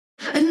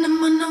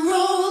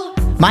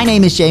My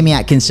name is Jamie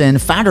Atkinson,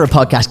 founder of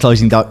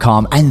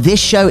podcastclosing.com, and this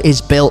show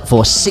is built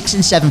for 6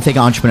 and 7 figure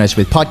entrepreneurs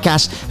with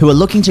podcasts who are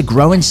looking to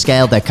grow and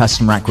scale their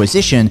customer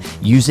acquisition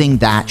using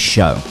that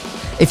show.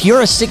 If you're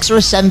a 6 or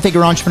a 7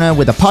 figure entrepreneur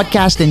with a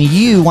podcast and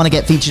you want to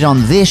get featured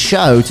on this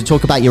show to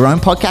talk about your own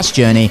podcast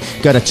journey,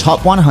 go to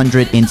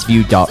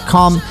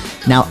top100interview.com.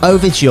 Now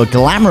over to your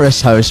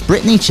glamorous host,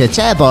 Brittany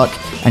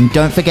Chatterbok, and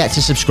don't forget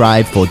to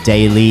subscribe for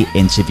daily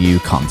interview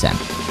content.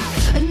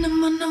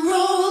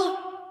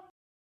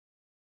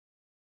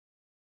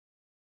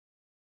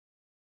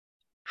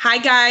 Hi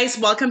guys,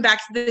 welcome back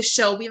to the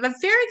show. We have a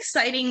very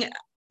exciting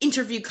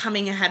interview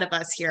coming ahead of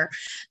us here.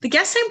 The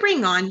guest I'm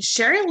bringing on,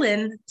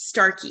 Sherrilynne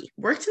Starkie,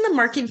 worked in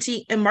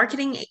the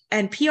marketing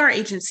and PR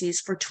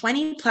agencies for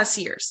 20 plus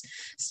years.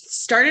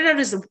 Started out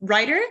as a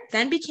writer,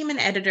 then became an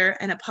editor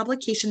and a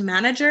publication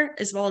manager,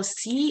 as well as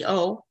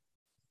CEO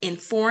in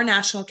 4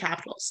 national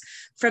capitals.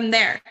 From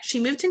there, she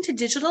moved into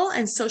digital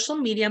and social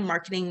media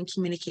marketing and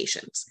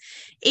communications.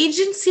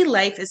 Agency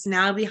life is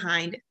now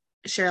behind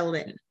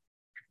Sherrilynne.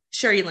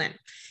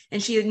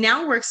 And she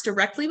now works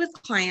directly with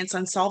clients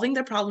on solving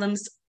their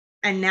problems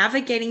and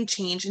navigating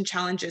change and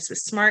challenges with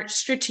smart,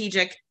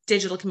 strategic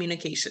digital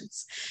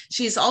communications.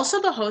 She is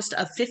also the host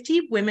of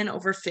 50 Women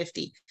Over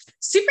 50.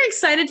 Super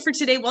excited for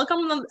today.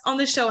 Welcome on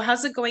the show.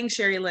 How's it going,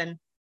 Sherrilynne?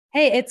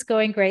 Hey, it's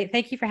going great.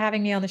 Thank you for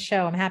having me on the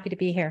show. I'm happy to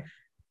be here.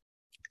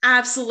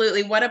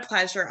 Absolutely. What a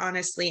pleasure,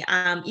 honestly.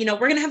 We're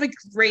going to have a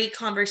great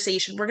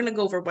conversation. We're going to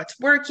go over what's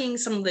working,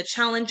 some of the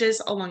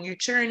challenges along your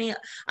journey,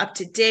 up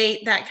to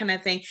date, that kind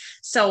of thing.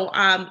 So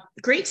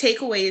great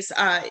takeaways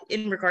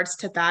in regards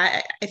to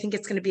that. I think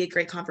it's going to be a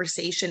great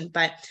conversation.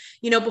 But,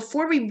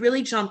 before we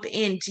really jump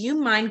in, do you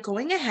mind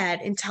going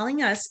ahead and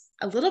telling us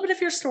a little bit of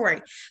your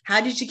story?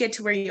 How did you get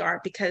to where you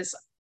are? Because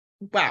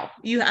wow,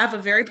 you have a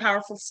very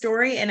powerful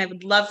story, and I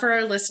would love for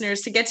our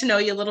listeners to get to know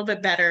you a little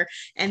bit better,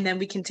 and then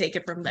we can take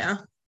it from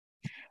there.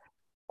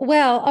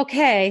 Well,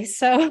 okay.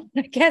 So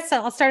I guess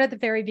I'll start at the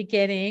very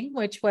beginning,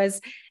 which was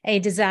a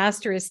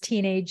disastrous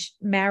teenage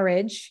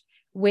marriage,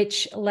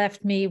 which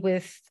left me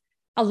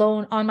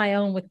alone on my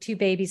own with 2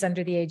 babies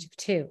under the age of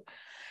 2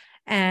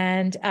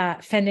 and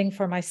fending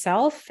for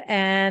myself.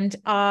 And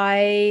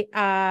I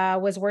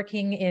was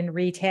working in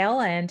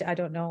retail, and I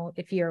don't know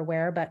if you're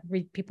aware, but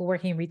people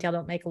working in retail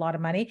don't make a lot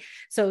of money.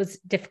 So it was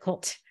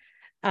difficult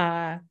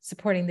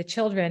supporting the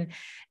children.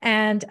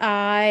 And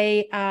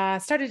I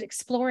started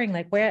exploring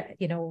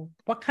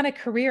what kind of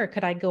career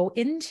could I go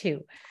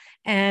into?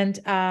 And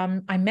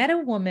I met a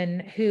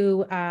woman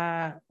who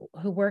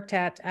worked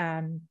at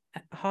a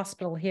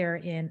hospital here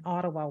in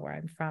Ottawa, where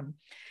I'm from.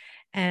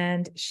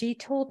 And she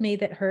told me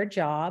that her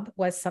job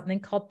was something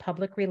called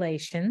public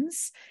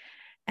relations.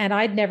 And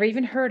I'd never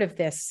even heard of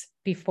this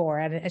before.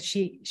 And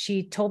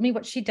she told me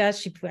what she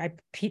does. I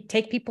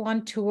take people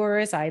on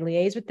tours. I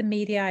liaise with the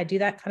media. I do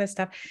that kind of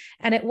stuff.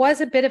 And it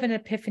was a bit of an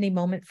epiphany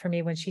moment for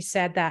me when she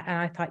said that. And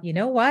I thought, you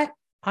know what?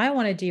 I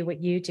want to do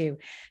what you do.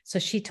 So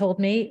she told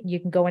me, you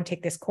can go and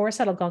take this course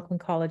at Algonquin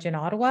College in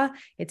Ottawa.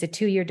 It's a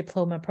 2-year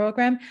diploma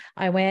program.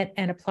 I went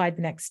and applied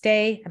the next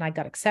day, and I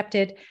got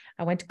accepted.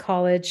 I went to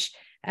college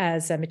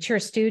as a mature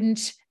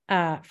student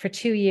for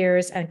 2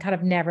 years and kind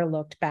of never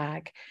looked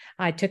back.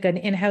 I took an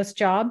in-house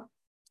job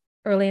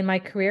early in my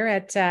career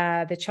at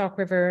the Chalk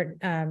River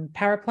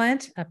power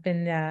plant up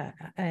in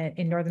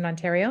Northern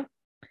Ontario.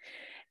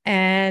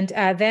 And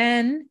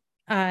then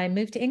I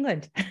moved to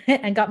England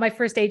and got my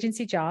first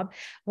agency job,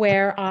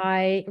 where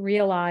I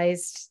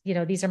realized,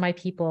 these are my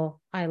people.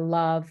 I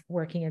love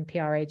working in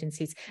PR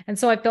agencies. And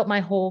so I built my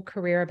whole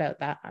career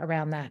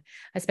around that.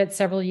 I spent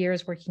several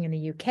years working in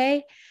the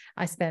UK.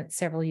 I spent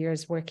several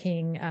years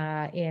working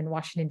in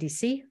Washington,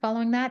 D.C.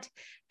 following that,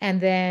 and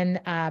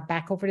then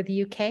back over to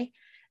the UK,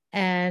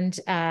 and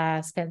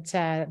spent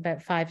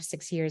about 5 to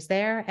 6 years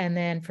there. And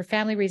then for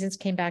family reasons,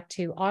 came back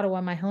to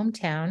Ottawa, my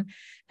hometown,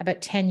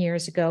 about 10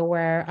 years ago,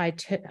 where I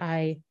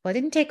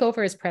didn't take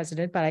over as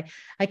president, but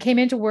I came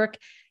into work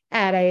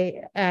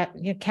at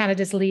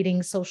Canada's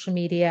leading social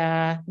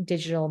media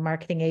digital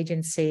marketing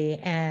agency,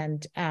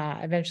 and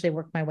eventually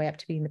worked my way up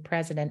to being the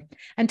president,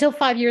 until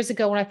 5 years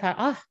ago when I thought,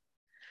 I'm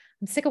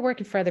sick of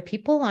working for other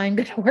people. I'm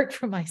going to work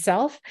for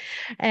myself,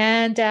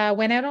 and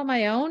went out on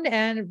my own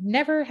and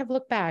never have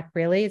looked back,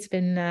 really. It's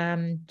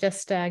been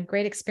just a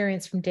great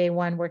experience from day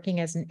one, working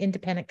as an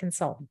independent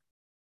consultant.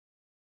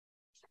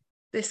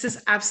 This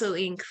is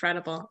absolutely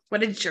incredible.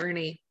 What a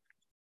journey.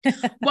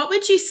 What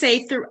would you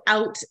say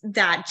throughout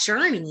that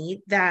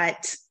journey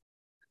that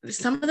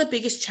some of the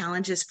biggest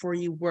challenges for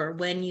you were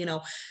when,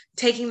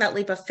 taking that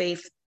leap of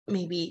faith,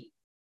 maybe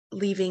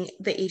leaving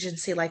the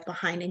agency life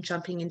behind and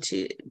jumping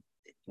into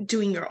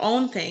doing your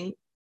own thing?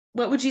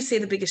 What would you say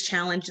the biggest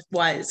challenge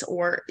was,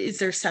 or is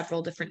there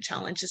several different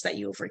challenges that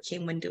you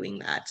overcame when doing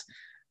that?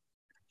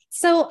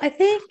 So I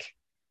think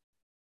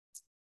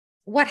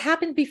what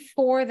happened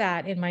before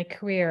that in my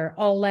career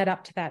all led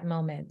up to that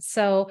moment.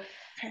 So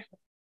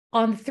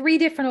on 3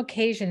 different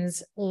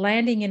occasions,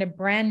 landing in a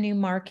brand new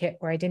market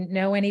where I didn't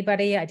know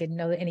anybody. I didn't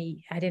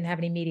have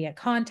any media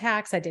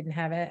contacts. I didn't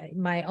have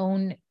my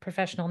own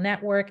professional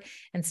network,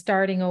 and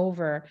starting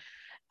over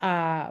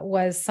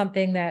was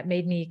something that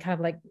made me kind of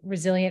like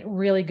resilient,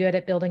 really good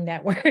at building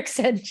networks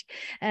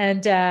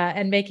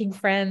and making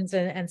friends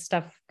and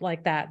stuff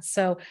like that.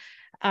 So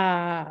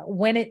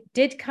when it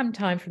did come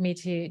time for me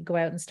to go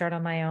out and start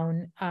on my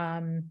own,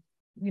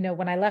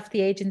 when I left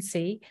the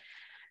agency,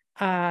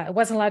 I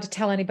wasn't allowed to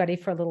tell anybody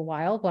for a little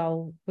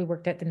while we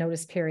worked at the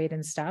notice period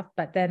and stuff.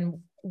 But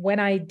then when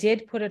I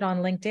did put it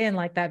on LinkedIn,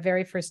 like that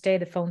very first day,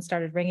 the phone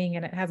started ringing,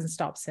 and it hasn't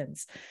stopped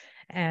since.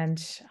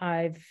 And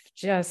I've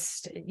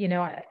just,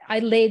 I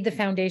laid the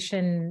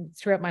foundation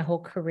throughout my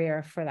whole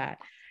career for that.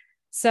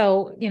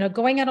 So,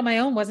 going out on my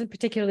own wasn't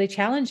particularly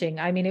challenging.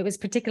 I mean, it was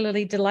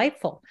particularly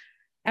delightful.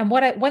 And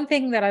one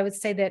thing that I would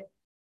say that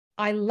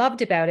I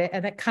loved about it,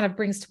 and that kind of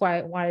brings to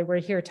why we're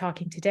here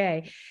talking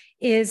today,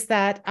 is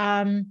that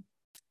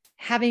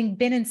having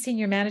been in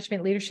senior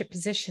management leadership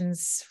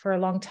positions for a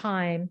long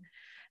time,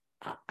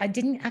 I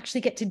didn't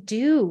actually get to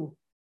do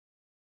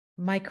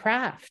my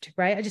craft,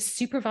 right? I just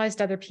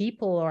supervised other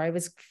people, or I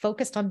was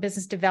focused on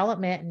business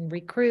development and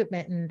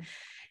recruitment and,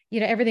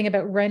 everything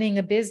about running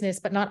a business,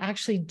 but not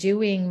actually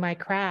doing my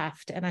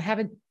craft. And I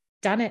haven't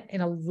done it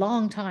in a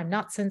long time,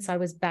 not since I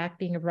was back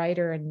being a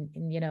writer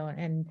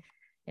and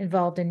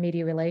involved in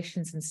media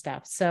relations and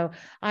stuff. So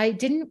I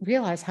didn't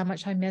realize how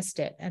much I missed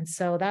it. And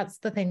so that's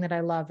the thing that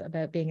I love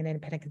about being an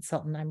independent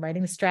consultant. I'm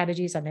writing the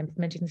strategies, I'm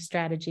implementing the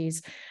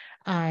strategies,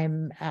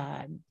 I'm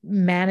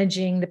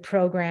managing the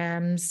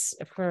programs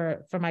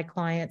for my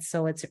clients.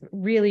 So it's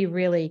really,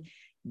 really,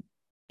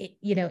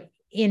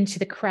 into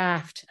the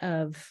craft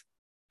of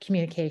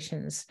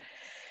communications.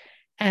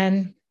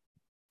 And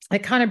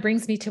it kind of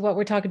brings me to what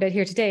we're talking about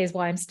here today, is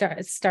why I'm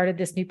started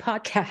this new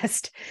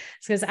podcast.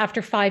 Because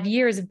after 5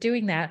 years of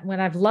doing that, when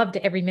I've loved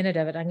every minute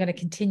of it, I'm going to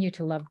continue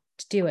to love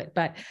to do it.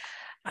 But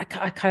I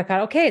kind of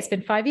thought, okay, it's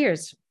been 5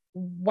 years.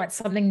 What's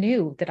something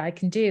new that I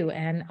can do?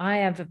 And I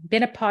have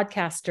been a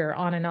podcaster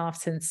on and off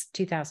since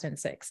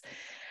 2006.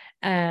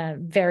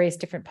 Various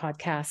different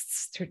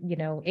podcasts,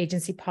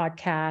 agency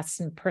podcasts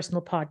and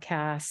personal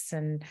podcasts,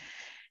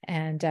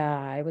 and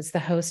I was the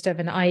host of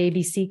an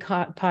IABC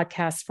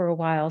podcast for a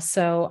while.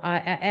 So,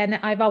 and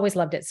I've always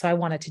loved it. So I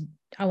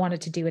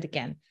wanted to do it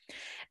again.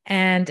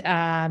 And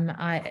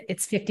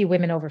it's 50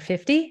 women over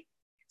 50.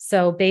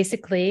 So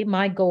basically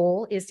my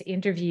goal is to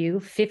interview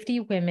 50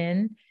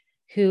 women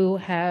who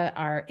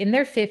are in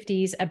their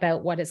 50s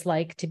about what it's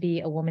like to be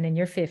a woman in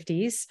your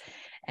 50s.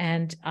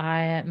 And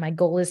my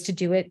goal is to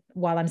do it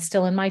while I'm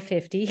still in my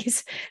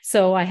 50s.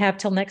 So I have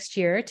till next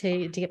year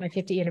to get my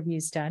 50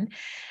 interviews done.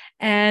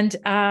 And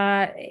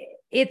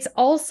it's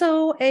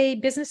also a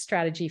business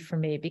strategy for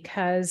me,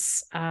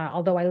 because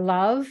although I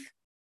love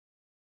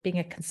being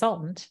a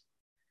consultant,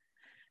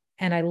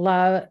 and I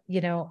love,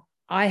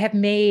 I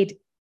made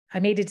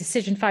a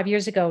decision 5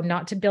 years ago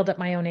not to build up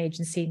my own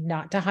agency,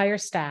 not to hire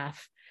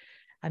staff.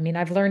 I mean,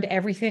 I've learned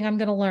everything I'm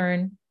going to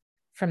learn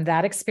from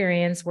that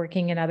experience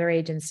working in other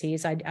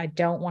agencies. I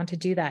don't want to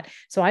do that.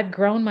 So I've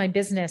grown my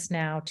business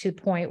now to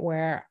the point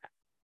where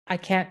I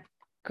can't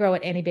grow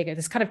it any bigger.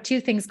 There's kind of 2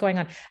 things going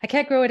on. I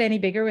can't grow it any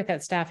bigger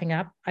without staffing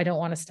up. I don't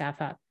want to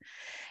staff up.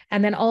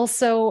 And then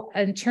also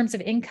in terms of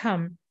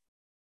income,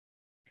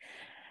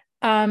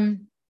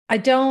 I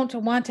don't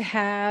want to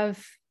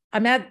have,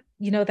 I'm at,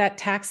 that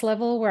tax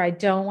level where I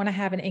don't want to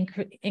have an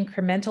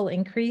incremental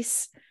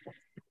increase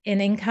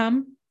in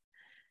income.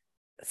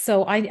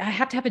 So I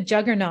have to have a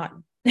juggernaut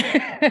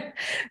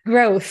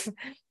growth,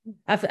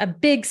 a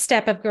big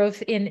step of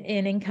growth in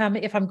income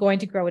if I'm going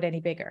to grow it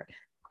any bigger.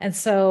 And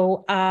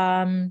so,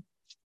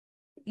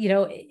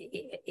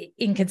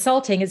 in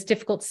consulting, it's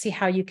difficult to see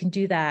how you can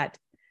do that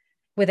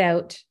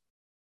without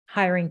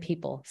hiring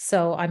people.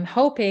 So I'm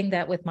hoping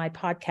that with my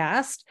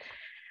podcast,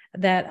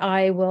 that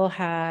I will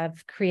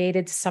have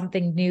created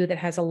something new that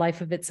has a life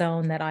of its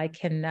own, that I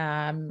can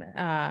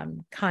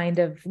kind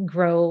of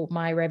grow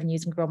my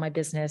revenues and grow my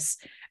business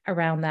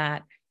around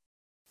that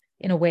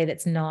in a way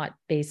that's not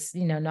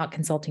not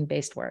consulting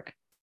based work.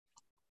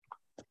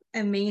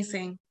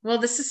 Amazing. Well,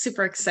 this is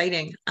super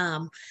exciting.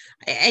 And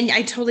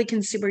I totally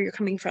can see where you're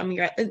coming from.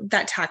 You're at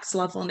that tax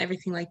level and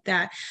everything like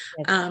that.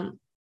 Yes.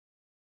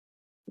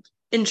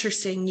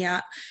 Interesting.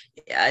 Yeah.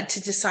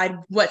 To decide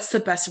what's the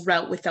best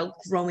route without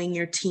growing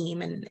your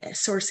team and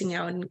sourcing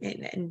out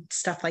and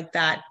stuff like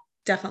that.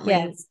 Definitely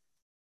yes.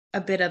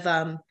 A bit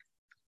of,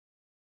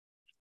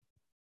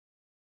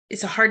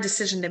 it's a hard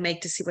decision to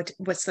make to see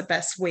what's the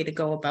best way to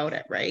go about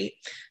it. Right.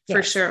 Yes.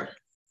 For sure.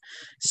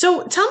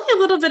 So tell me a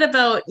little bit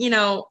about,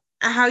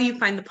 how you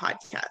find the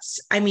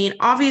podcast. I mean,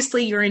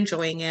 obviously you're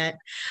enjoying it.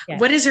 Yeah.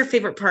 What is your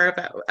favorite part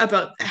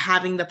about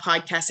having the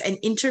podcast and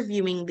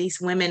interviewing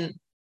these women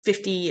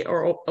 50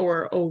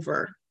 or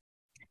over?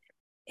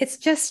 It's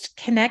just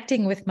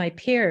connecting with my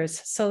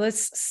peers. So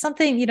there's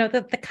something,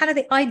 the kind of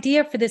the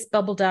idea for this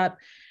bubbled up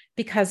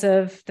because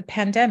of the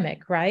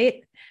pandemic,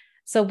 right?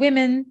 So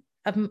women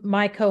of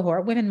my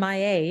cohort, women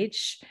my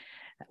age,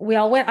 we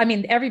all went, I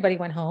mean, everybody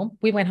went home.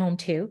 We went home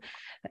too.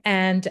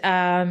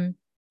 And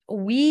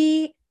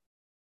we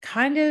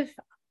kind of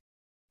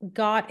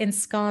got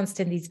ensconced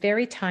in these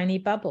very tiny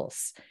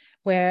bubbles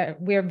where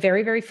we're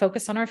very, very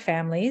focused on our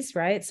families,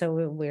 right? So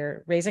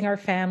we're raising our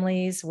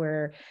families,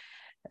 we're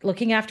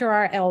looking after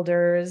our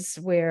elders,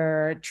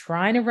 we're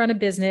trying to run a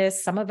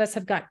business. Some of us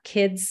have got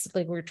kids,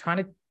 like we're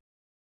trying to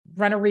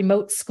run a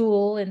remote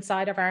school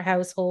inside of our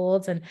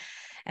households. And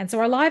so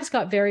our lives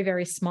got very,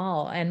 very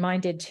small, and mine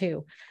did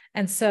too.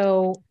 And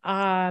so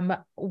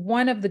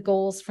one of the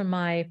goals from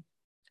my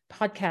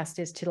podcast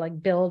is to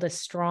like build a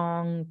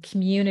strong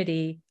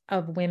community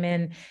of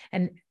women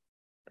and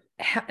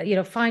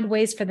find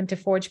ways for them to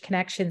forge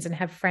connections and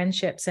have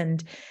friendships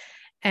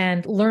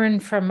and learn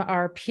from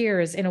our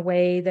peers in a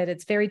way that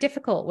it's very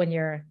difficult when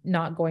you're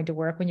not going to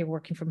work, when you're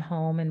working from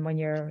home, and when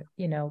you're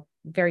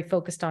very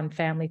focused on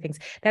family things.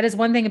 That is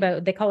one thing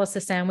about, they call us the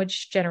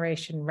sandwich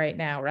generation right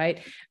now, right?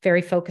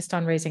 Very focused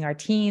on raising our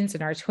teens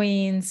and our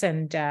tweens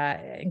and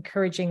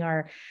encouraging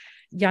our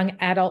young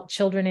adult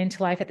children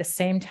into life at the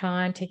same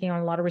time, taking on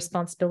a lot of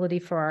responsibility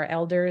for our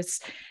elders.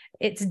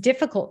 It's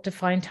difficult to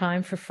find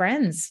time for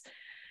friends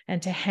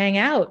and to hang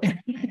out.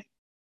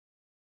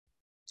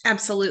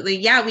 Absolutely.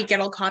 Yeah, we get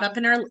all caught up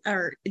in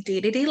our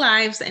day-to-day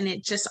lives, and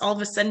it just all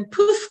of a sudden,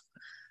 poof,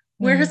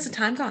 where has the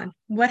time gone?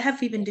 What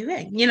have we been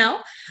doing?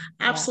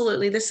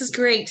 Absolutely. This is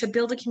great. To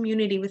build a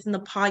community within the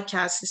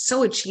podcast is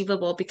so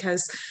achievable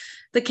because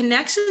the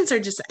connections are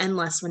just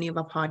endless when you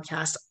have a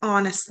podcast,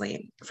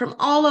 honestly, from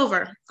all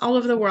over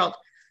the world.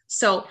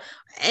 So,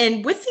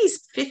 and with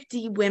these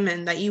 50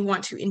 women that you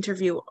want to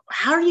interview,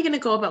 how are you going to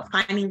go about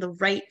finding the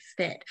right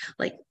fit?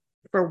 Like,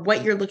 for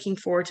what you're looking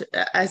for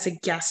to, as a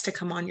guest to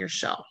come on your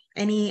show?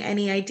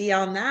 Any idea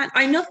on that?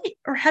 I know,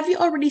 or have you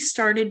already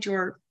started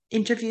your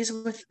interviews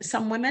with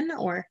some women?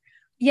 Or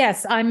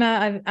yes,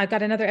 I've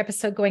got another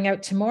episode going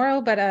out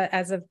tomorrow, but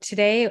as of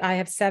today, I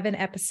have 7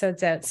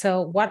 episodes out.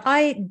 So what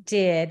I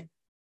did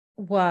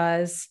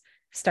was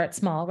start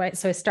small, right?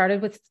 So I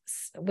started with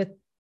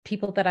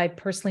people that I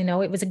personally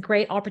know. It was a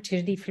great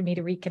opportunity for me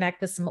to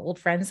reconnect with some old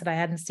friends that I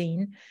hadn't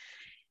seen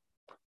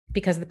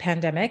because of the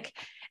pandemic.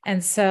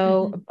 And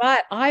so,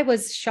 but I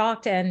was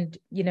shocked and,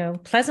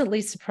 pleasantly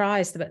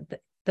surprised about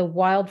the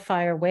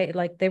wildfire way.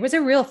 Like, there was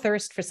a real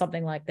thirst for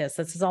something like this.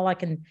 This is all I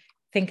can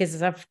think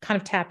is I've kind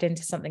of tapped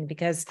into something,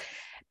 because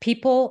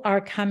people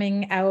are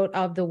coming out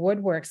of the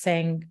woodwork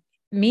saying,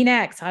 me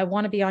next, I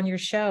want to be on your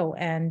show.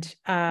 And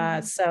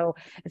so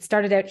it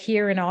started out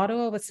here in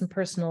Ottawa with some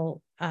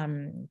personal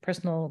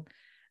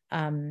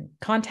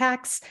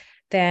contacts.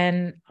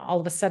 Then all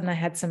of a sudden I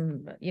had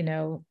some,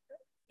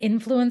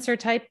 influencer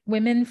type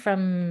women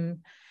from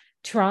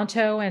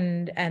Toronto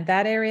and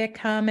that area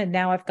come. And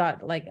now I've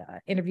got like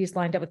interviews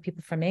lined up with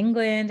people from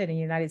England and the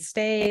United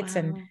States.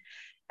 Wow.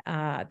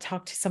 And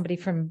talked to somebody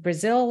from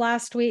Brazil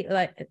last week.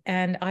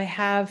 And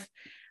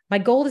my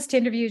goal is to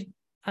interview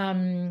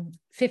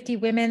 50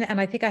 women. And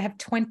I think I have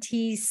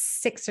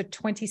 26 or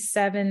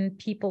 27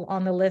 people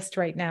on the list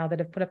right now that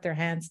have put up their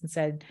hands and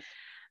said,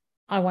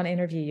 I want to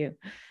interview you.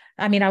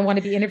 I mean, I want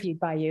to be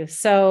interviewed by you.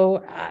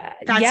 So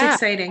that's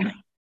exciting.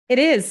 It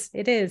is.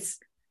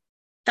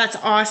 That's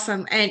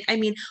awesome. And I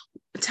mean,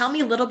 tell me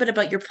a little bit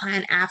about your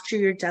plan after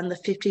you're done the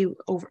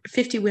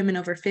 50 women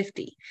over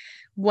 50.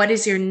 What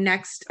is your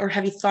next, or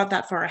have you thought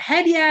that far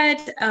ahead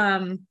yet?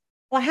 Well,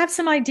 I have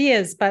some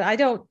ideas, but I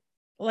don't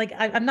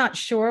I'm not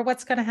sure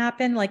what's going to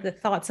happen. Like, the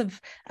thoughts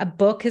of a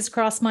book has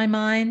crossed my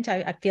mind.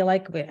 I feel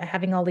like we're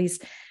having all these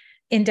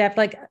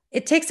in-depth,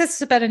 it takes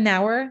us about an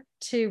hour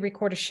to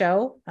record a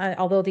show,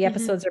 although the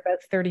episodes are about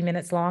 30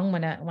 minutes long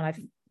when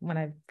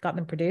I've got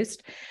them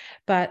produced,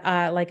 but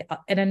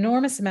an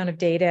enormous amount of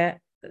data,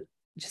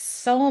 just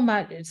so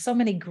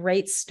many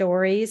great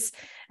stories,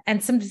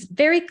 and some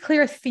very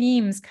clear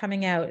themes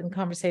coming out in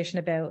conversation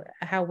about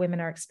how women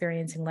are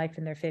experiencing life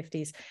in their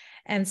 50s.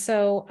 And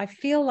so I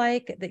feel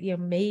like that,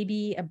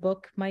 maybe a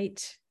book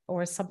might,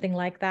 or something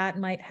like that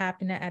might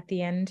happen at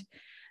the end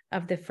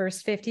of the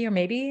first 50, or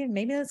maybe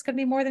it's going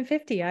to be more than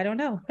 50. I don't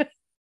know.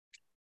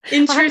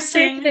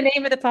 Interesting. The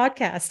name of the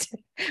podcast.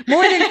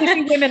 More than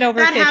 50 women over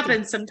that 50.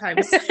 Happens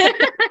sometimes.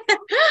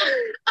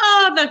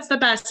 Oh, that's the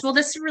best. Well,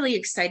 this is really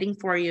exciting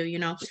for you,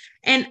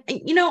 and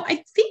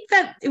I think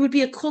that it would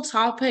be a cool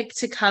topic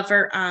to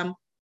cover,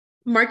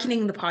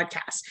 marketing the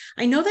podcast.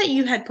 I know that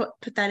you had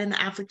put that in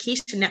the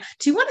application. Now,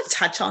 do you want to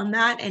touch on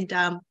that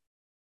and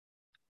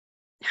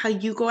how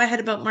you go ahead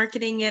about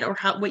marketing it, or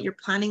what you're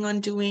planning on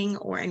doing,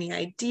 or any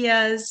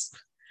ideas?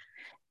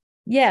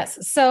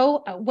 Yes.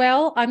 So,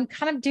 I'm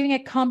kind of doing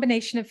a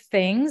combination of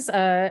things.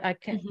 I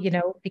can,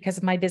 because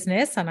of my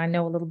business, and I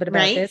know a little bit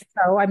about this.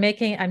 So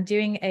I'm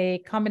doing a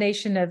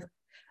combination of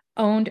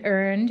owned,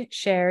 earned,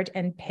 shared,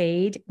 and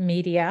paid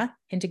media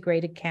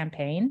integrated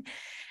campaign.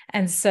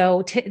 And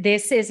so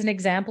this is an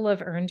example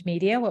of earned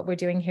media, what we're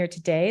doing here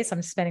today. So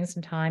I'm spending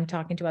some time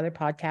talking to other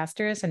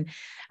podcasters, and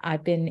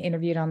I've been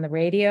interviewed on the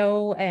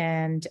radio,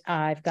 and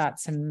I've got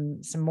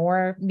some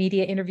more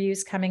media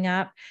interviews coming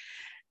up.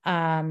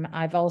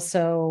 I've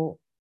also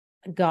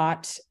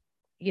got,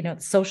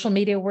 social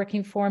media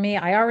working for me.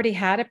 I already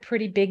had a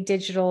pretty big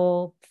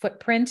digital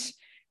footprint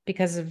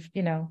because of,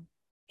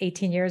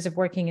 18 years of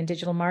working in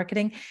digital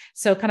marketing.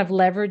 So kind of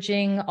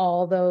leveraging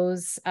all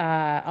those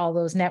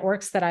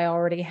networks that I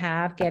already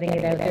have, getting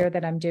it out there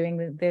that I'm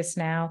doing this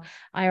now.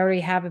 I already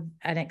have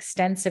an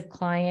extensive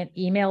client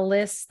email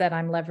list that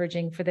I'm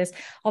leveraging for this.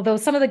 Although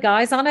some of the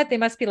guys on it, they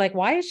must be like,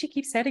 why does she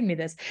keep sending me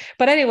this?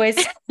 But anyways,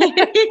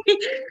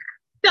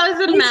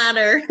 doesn't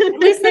matter. At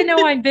least they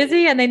know I'm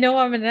busy and they know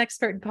I'm an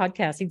expert in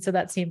podcasting. So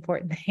that's the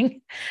important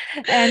thing.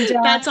 And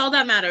that's all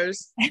that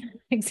matters.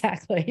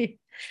 Exactly.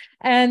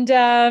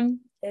 And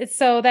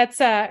so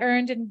that's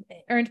earned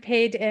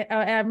paid.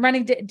 I'm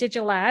running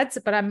digital ads,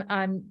 but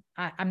I'm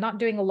not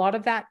doing a lot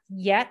of that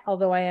yet.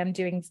 Although I am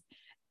doing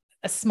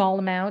a small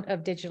amount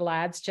of digital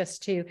ads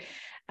just to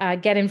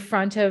get in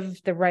front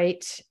of the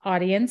right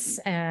audience,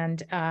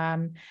 and I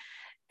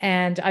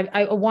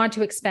want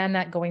to expand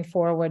that going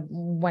forward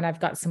when I've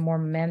got some more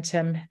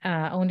momentum.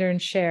 Owned,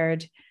 earned,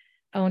 shared.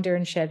 Oh,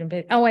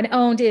 and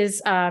owned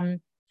is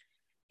I've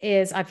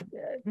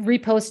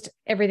repost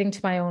everything to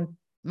my own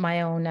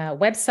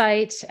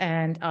website,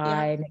 and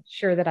I make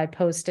sure that I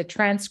post a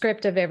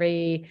transcript of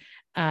every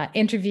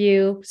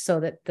interview, so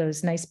that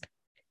those nice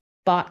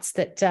bots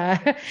that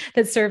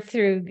that serve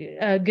through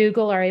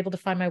Google are able to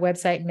find my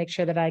website and make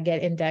sure that I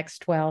get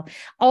indexed well.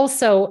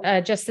 Also,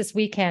 just this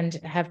weekend,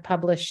 have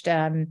published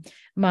a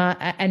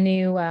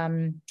new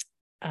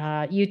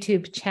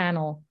YouTube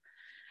channel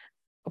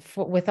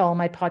with all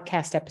my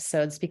podcast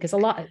episodes, because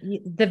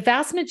the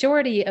vast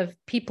majority of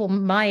people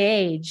my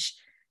age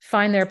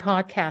find their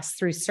podcasts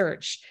through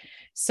search.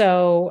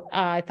 So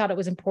I thought it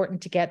was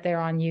important to get there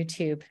on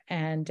YouTube.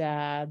 And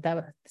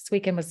this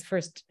weekend was the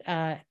first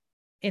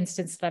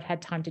instance that I've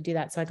had time to do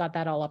that. So I got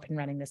that all up and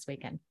running this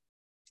weekend.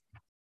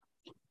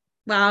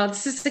 Wow,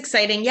 this is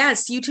exciting.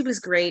 Yes, YouTube is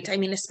great. I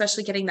mean,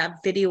 especially getting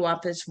that video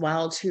up as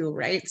well too,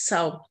 right?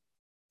 So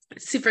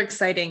super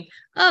exciting.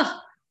 Oh,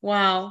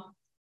 wow.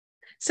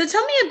 So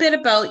tell me a bit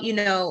about,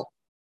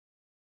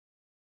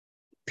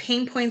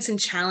 pain points and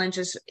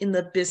challenges in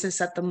the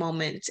business at the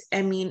moment.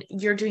 I mean,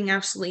 you're doing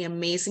absolutely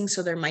amazing,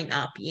 so there might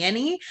not be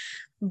any.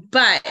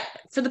 But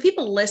for the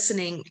people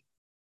listening,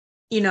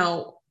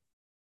 to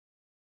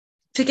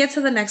get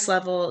to the next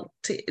level,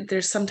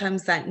 there's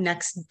sometimes that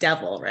next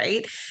devil,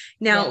 right?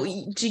 Now,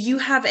 yes. Do you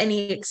have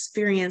any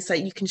experience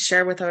that you can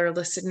share with our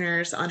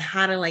listeners on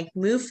how to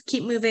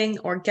keep moving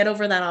or get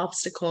over that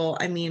obstacle?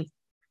 I mean,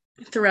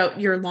 throughout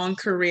your long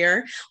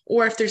career,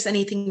 or if there's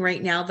anything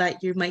right now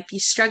that you might be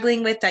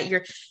struggling with that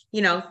you're,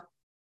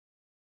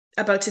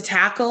 about to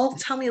tackle.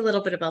 Tell me a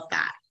little bit about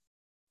that.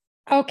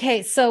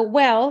 Okay. So,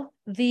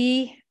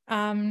 the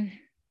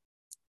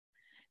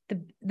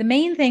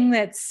main thing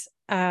that's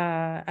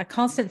a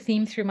constant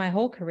theme through my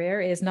whole career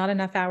is not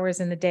enough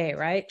hours in the day,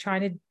 right?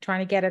 Trying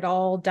to get it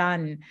all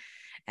done.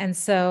 And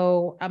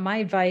so my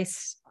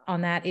advice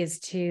on that is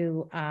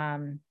to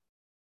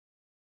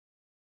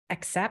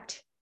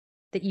accept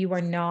that you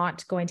are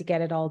not going to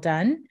get it all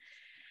done,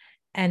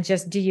 and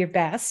just do your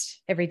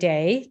best every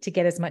day to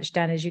get as much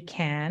done as you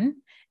can.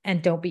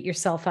 And don't beat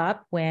yourself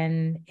up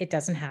when it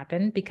doesn't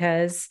happen,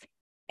 because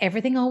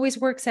everything always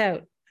works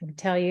out. I can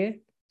tell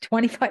you,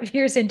 25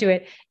 years into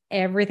it,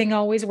 everything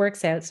always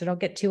works out. So don't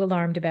get too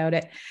alarmed about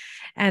it.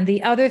 And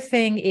the other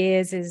thing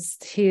is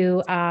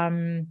to,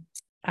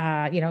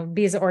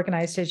 be as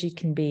organized as you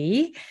can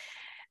be.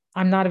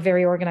 I'm not a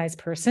very organized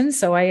person,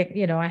 so I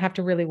have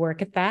to really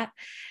work at that.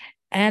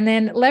 And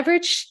then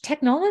leverage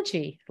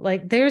technology.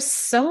 Like, there's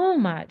so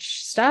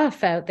much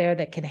stuff out there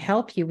that can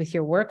help you with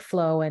your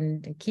workflow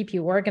and keep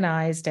you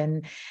organized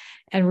and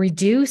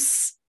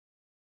reduce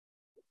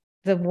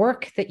the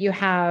work that you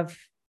have,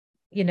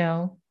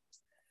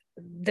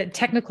 the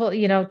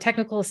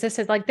technical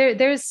assistance. Like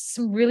there's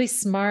some really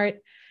smart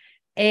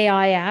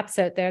AI apps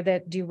out there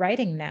that do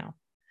writing now.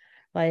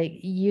 Like,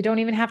 you don't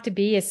even have to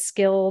be as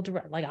skilled,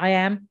 like I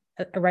am,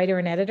 a writer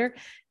and editor.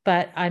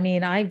 But I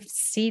mean, I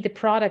see the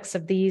products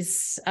of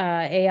these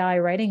AI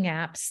writing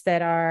apps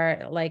that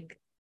are like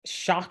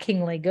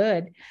shockingly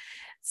good.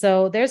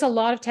 So there's a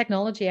lot of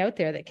technology out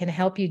there that can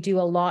help you do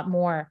a lot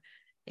more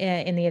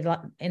in the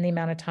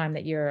amount of time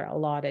that you're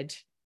allotted.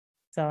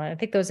 So I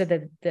think those are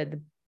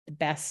the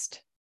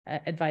best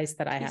advice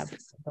that I have.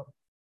 So,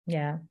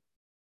 yeah.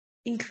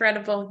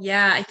 Incredible.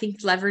 Yeah, I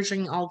think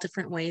leveraging all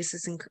different ways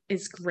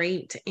is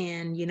great.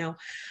 And,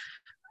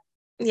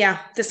 yeah,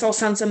 this all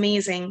sounds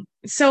amazing.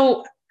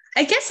 So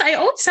I guess I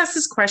always ask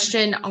this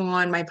question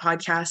on my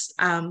podcast.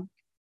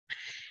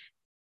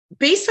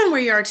 Based on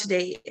where you are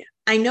today,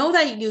 I know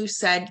that you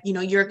said,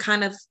 you're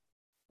kind of,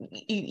 you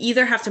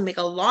either have to make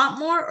a lot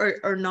more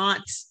or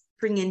not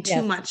bring in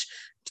too much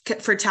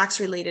for tax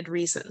related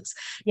reasons.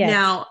 Yes.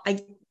 Now,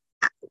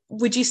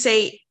 would you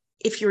say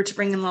if you were to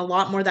bring in a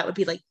lot more, that would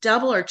be like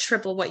double or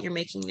triple what you're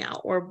making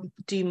now? Or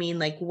do you mean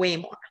like way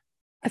more?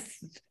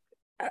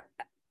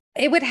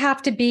 It would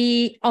have to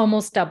be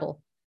almost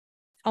double.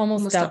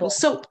 Almost double.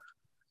 So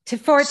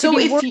for it to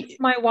be worth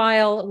my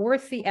while,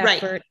 worth the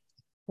effort,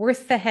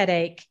 worth the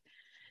headache,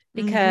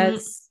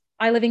 because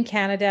I live in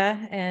Canada,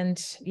 and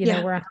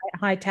we're a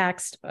high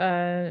taxed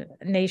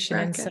nation,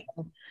 and so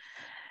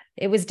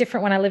it was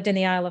different when I lived in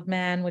the Isle of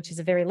Man, which is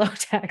a very low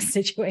tax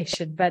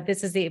situation. But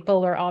this is the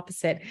polar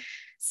opposite.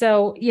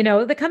 So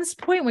there comes a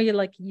point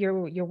where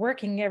you're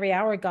working every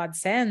hour God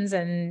sends,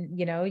 and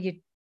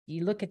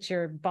you look at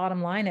your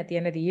bottom line at the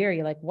end of the year.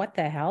 You're like, what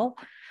the hell?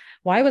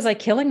 Why was I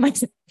killing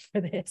myself for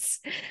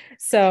this?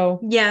 So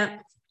yeah.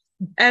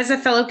 As a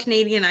fellow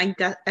Canadian, I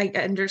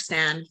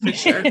understand for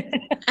sure.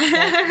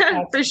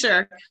 For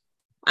sure.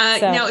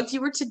 Now, if you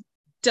were to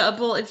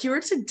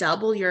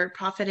double your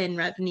profit and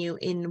revenue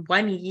in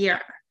 1 year,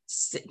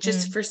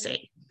 just for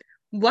say,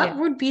 what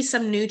would be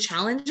some new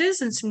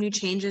challenges and some new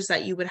changes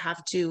that you would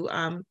have to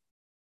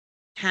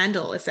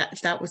handle if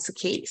that was the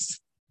case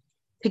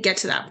to get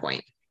to that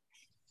point?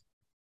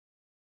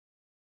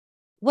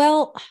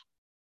 Well,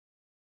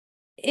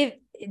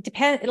 it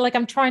depends. Like,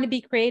 I'm trying to be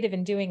creative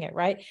in doing it,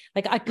 right?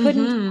 Like, I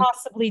couldn't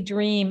possibly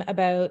dream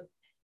about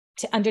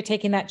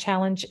undertaking that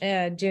challenge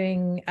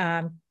doing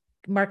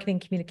marketing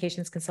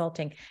communications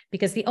consulting,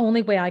 because the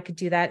only way I could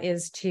do that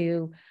is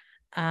to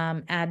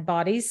add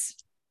bodies,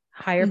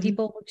 hire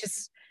people, which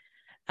is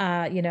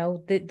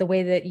the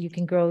way that you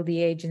can grow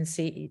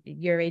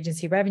your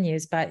agency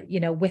revenues. But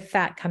with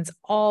that comes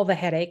all the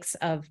headaches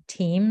of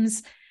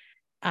teams,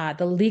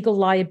 the legal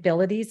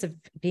liabilities of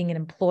being an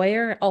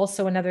employer,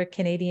 also another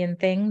Canadian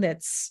thing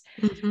that's,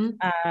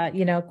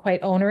 quite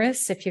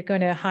onerous. If you're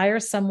going to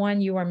hire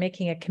someone, you are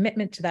making a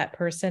commitment to that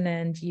person,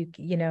 and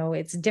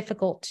it's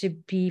difficult to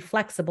be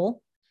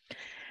flexible.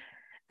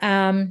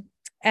 So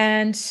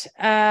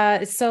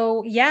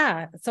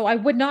I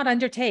would not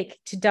undertake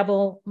to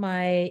double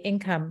my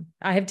income.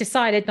 I have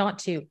decided not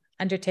to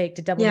undertake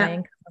to double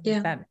my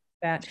income.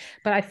 That,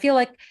 but I feel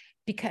like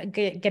because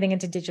getting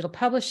into digital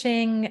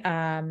publishing,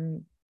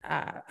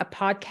 a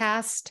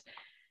podcast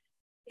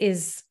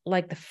is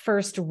like the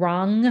first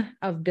rung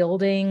of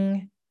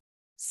building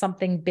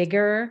something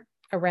bigger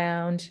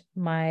around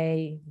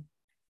my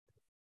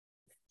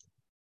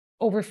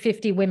over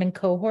 50 women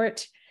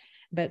cohort.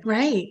 But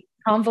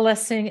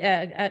convalescing,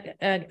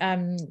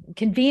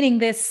 convening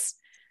this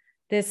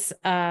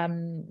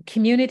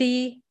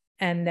community,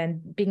 and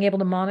then being able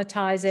to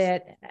monetize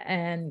it.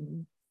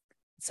 And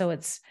so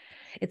it's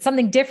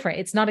something different.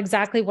 It's not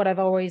exactly what I've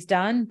always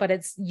done, but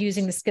it's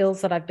using the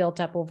skills that I've built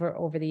up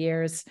over the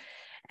years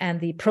and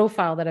the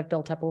profile that I've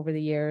built up over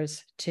the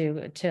years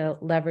to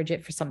leverage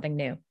it for something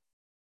new.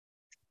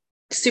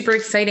 Super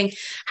exciting.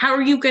 How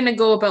are you going to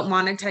go about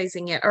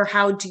monetizing it, or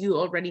how do you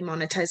already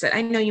monetize it?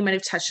 I know you might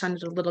have touched on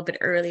it a little bit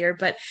earlier,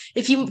 but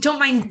if you don't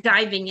mind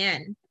diving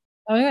in.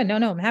 Oh yeah, no,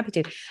 I'm happy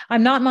to.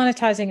 I'm not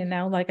monetizing it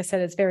now. Like I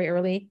said, it's very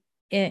early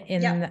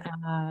in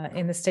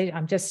the stage.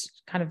 I'm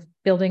just kind of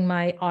building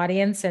my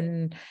audience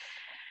and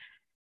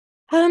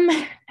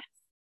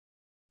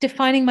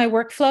defining my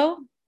workflow,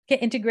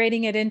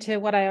 integrating it into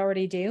what I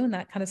already do and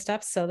that kind of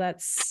stuff. So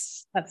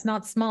that's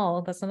not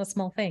small. That's not a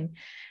small thing.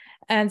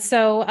 And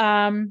so,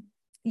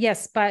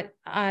 yes, but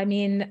I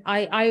mean,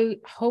 I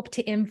hope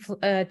to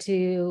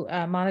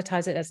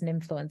monetize it as an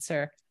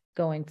influencer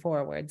going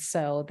forward.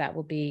 So that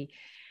will be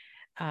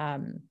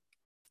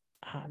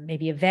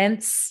maybe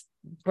events,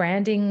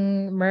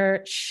 branding,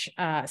 merch,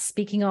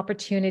 speaking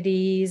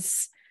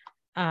opportunities,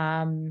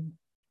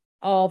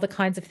 all the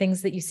kinds of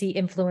things that you see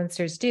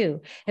influencers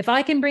do. If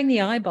I can bring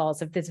the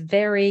eyeballs of this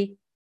very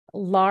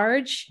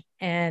large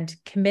and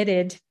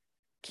committed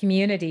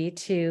community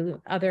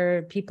to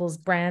other people's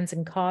brands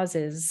and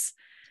causes,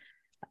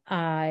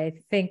 I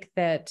think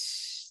that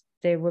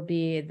that'll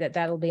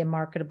be a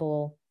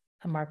marketable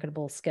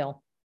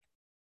skill.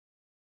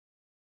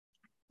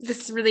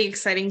 This is really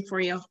exciting for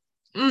you.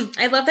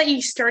 I love that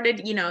you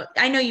started,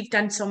 I know you've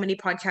done so many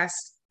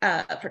podcasts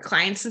for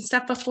clients and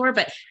stuff before,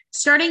 but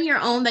starting your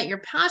own that you're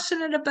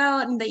passionate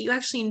about and that you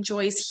actually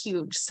enjoy is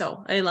huge.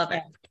 So I love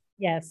it.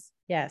 Yes.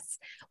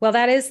 Well,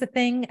 that is the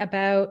thing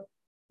about,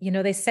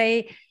 they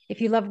say, if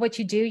you love what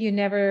you do, you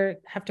never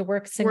have to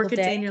work a single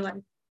day in your life.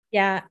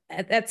 Yeah,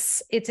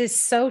 it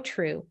is so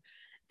true.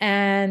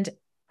 And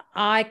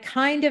I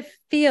kind of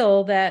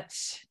feel that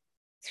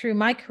through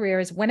my career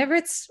is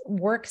whenever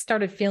work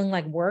started feeling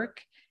like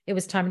work, it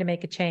was time to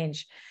make a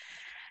change.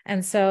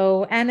 And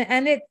so, and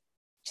it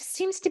just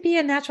seems to be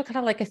a natural kind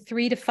of like a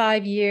 3 to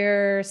 5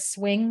 year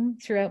swing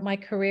throughout my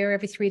career.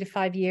 Every 3 to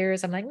 5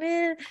 years, I'm like,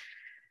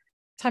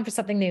 time for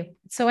something new.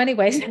 So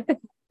anyways,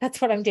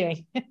 that's what I'm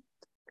doing.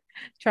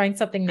 Trying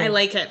something new. I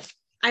like it.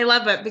 I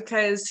love it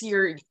because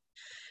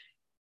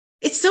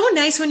it's so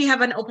nice when you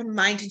have an open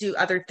mind to do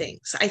other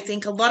things. I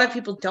think a lot of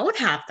people don't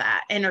have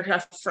that and are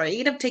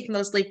afraid of taking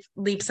those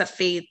leaps of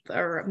faith,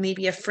 or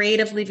maybe afraid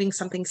of leaving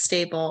something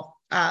stable,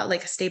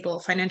 like a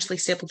financially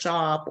stable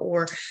job,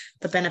 or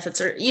the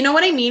benefits, or you know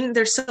what I mean?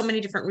 There's so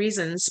many different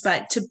reasons,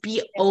 but to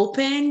be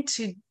open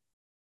to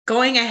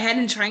going ahead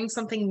and trying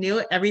something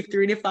new every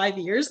 3 to 5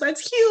 years,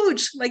 that's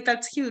huge. Like,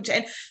 that's huge.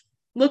 And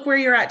look where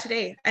you're at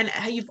today, and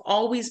how you've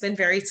always been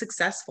very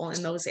successful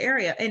in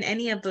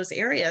any of those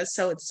areas.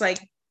 So it's like,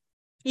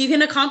 you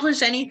can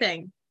accomplish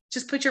anything.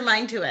 Just put your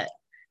mind to it.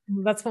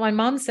 That's what my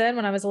mom said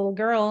when I was a little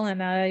girl,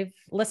 and I've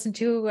listened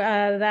to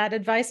that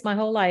advice my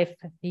whole life.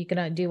 You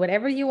can do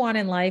whatever you want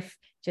in life.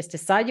 Just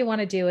decide you want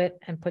to do it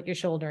and put your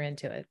shoulder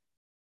into it.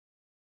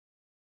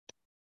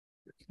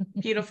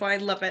 Beautiful. I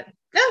love it.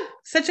 Oh,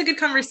 such a good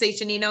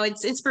conversation.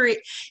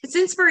 It's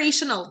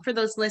inspirational for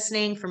those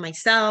listening, for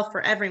myself,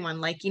 for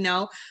everyone. Like,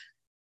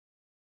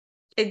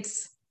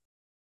 it's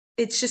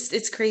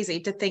crazy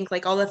to think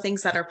like all the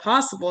things that are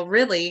possible,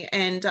 really.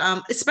 And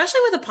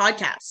especially with a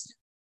podcast.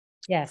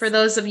 Yes. For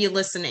those of you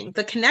listening,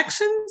 the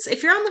connections,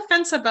 if you're on the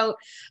fence about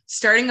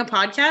starting a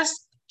podcast,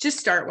 just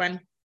start one.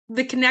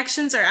 The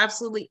connections are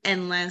absolutely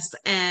endless,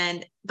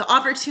 and the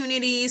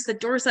opportunities, the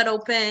doors that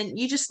open,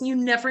 you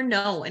never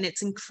know. And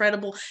it's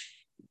incredible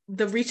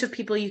the reach of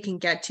people you can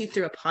get to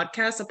through a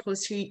podcast,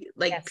 opposed to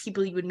like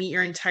people you would meet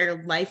your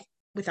entire life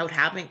without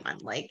having one.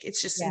 Like, it's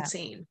just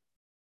insane.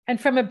 And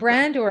from a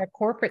brand or a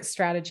corporate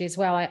strategy as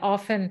well, I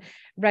often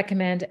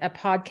recommend a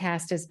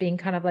podcast as being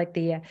kind of like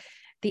the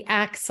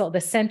axle,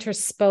 the center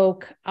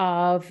spoke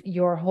of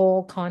your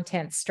whole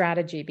content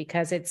strategy,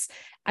 because it's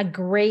a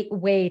great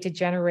way to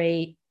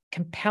generate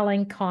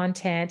compelling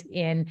content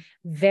in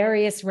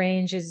various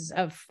ranges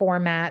of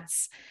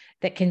formats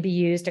that can be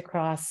used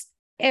across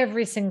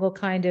every single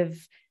kind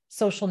of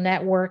social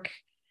network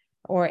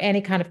or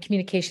any kind of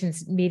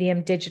communications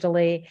medium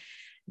digitally,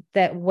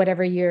 that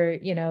whatever you're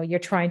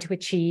trying to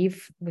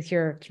achieve with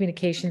your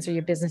communications or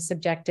your business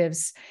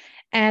objectives.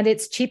 And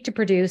it's cheap to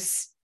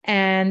produce.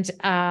 And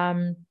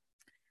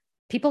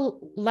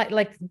people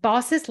like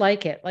bosses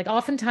like it. Like,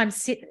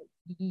 oftentimes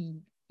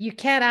you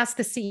can't ask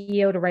the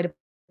CEO to write a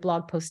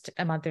blog post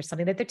a month or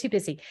something, that they're too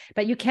busy,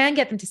 but you can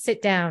get them to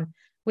sit down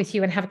with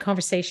you and have a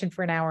conversation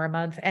for an hour a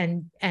month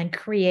and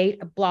create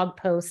blog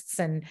posts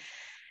and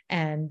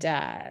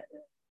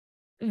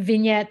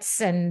vignettes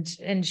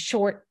and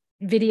short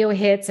video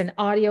hits and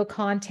audio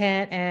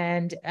content,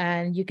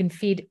 and you can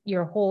feed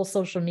your whole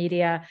social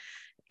media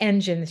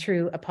engine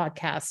through a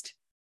podcast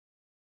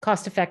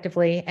cost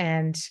effectively.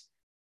 And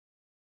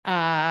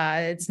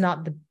it's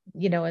not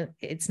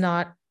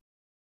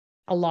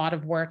a lot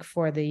of work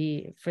for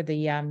the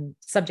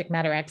subject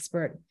matter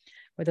expert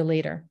or the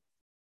leader.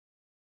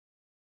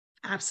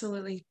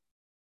 Absolutely.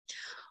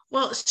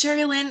 Well,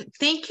 Sherrilynne,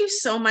 thank you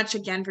so much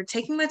again for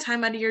taking the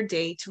time out of your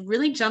day to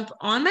really jump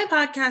on my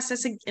podcast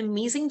as an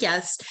amazing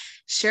guest,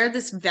 share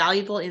this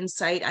valuable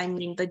insight. I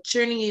mean, the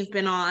journey you've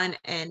been on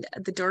and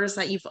the doors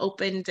that you've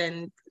opened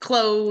and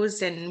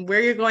closed and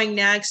where you're going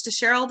next, to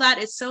share all that.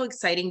 It's so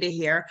exciting to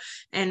hear.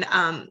 And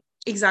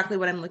exactly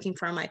what I'm looking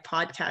for on my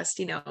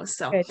podcast,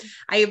 so good.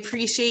 I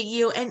appreciate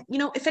you. And,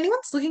 if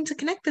anyone's looking to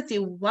connect with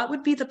you, what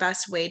would be the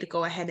best way to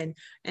go ahead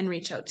and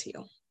reach out to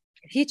you?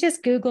 If you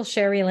just Google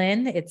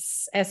Sherrilynne,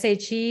 it's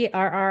SherriLynne,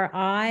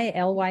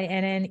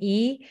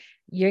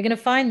 you're going to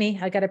find me.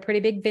 I got a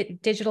pretty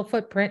big digital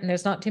footprint, and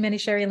there's not too many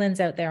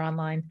Sherrilynnes out there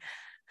online.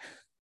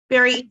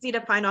 Very easy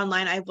to find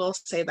online. I will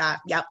say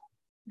that. Yep.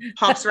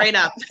 Pops right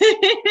up.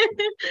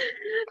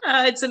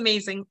 It's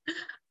amazing.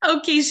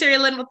 Okay,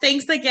 Sherrilynne. Well,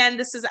 thanks again.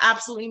 This is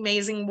absolutely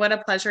amazing. What a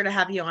pleasure to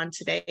have you on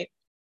today.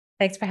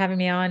 Thanks for having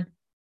me on.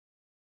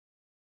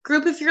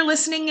 Group, if you're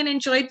listening and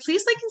enjoyed,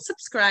 please like and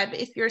subscribe.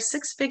 If you're a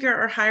six-figure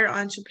or higher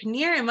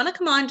entrepreneur and want to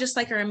come on just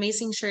like our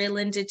amazing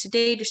Sherrilynne did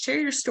today to share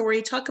your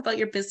story, talk about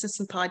your business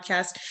and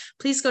podcast,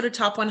 please go to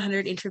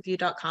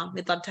top100interview.com.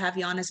 We'd love to have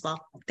you on as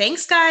well.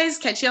 Thanks, guys.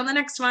 Catch you on the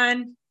next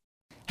one.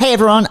 Hey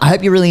everyone, I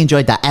hope you really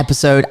enjoyed that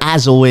episode.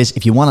 As always,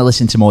 if you want to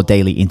listen to more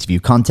daily interview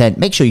content,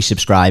 make sure you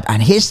subscribe.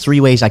 And here's 3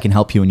 ways I can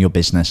help you in your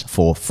business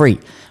for free.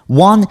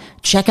 1,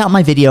 check out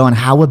my video on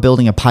how we're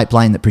building a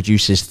pipeline that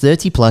produces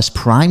 30 plus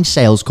prime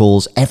sales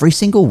calls every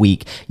single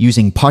week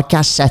using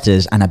podcast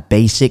setters and a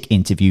basic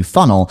interview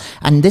funnel.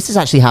 And this is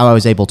actually how I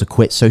was able to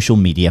quit social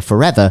media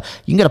forever.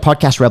 You can go to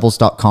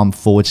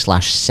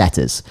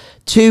podcastrebels.com/setters.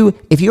 2,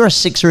 if you're a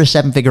 6 or a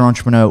 7-figure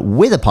entrepreneur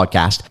with a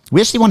podcast,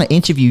 we actually want to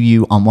interview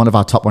you on one of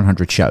our top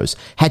 100 shows.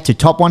 Head to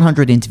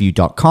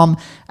top100interview.com.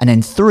 And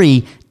then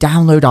 3,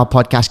 download our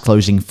podcast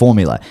closing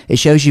formula. It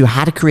shows you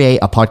how to create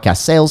a podcast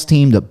sales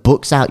team that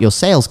books out your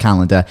sales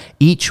calendar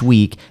each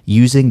week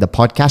using the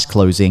podcast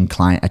closing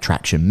client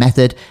attraction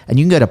method. And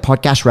you can go to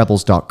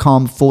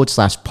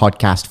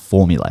podcastrebels.com/podcast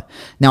formula.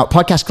 Now, at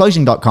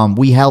podcastclosing.com,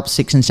 we help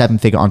 6 and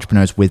 7-figure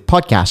entrepreneurs with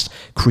podcasts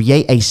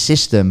create a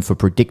system for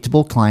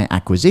predictable client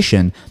acquisition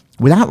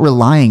without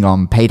relying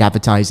on paid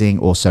advertising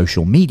or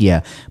social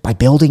media by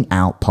building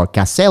out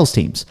podcast sales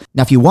teams.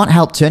 Now, if you want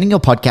help turning your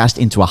podcast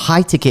into a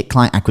high-ticket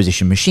client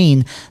acquisition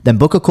machine, then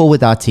book a call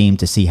with our team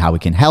to see how we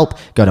can help.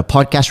 Go to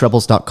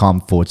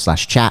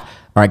podcastrebels.com/chat.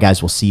 All right,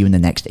 guys, we'll see you in the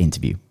next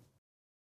interview.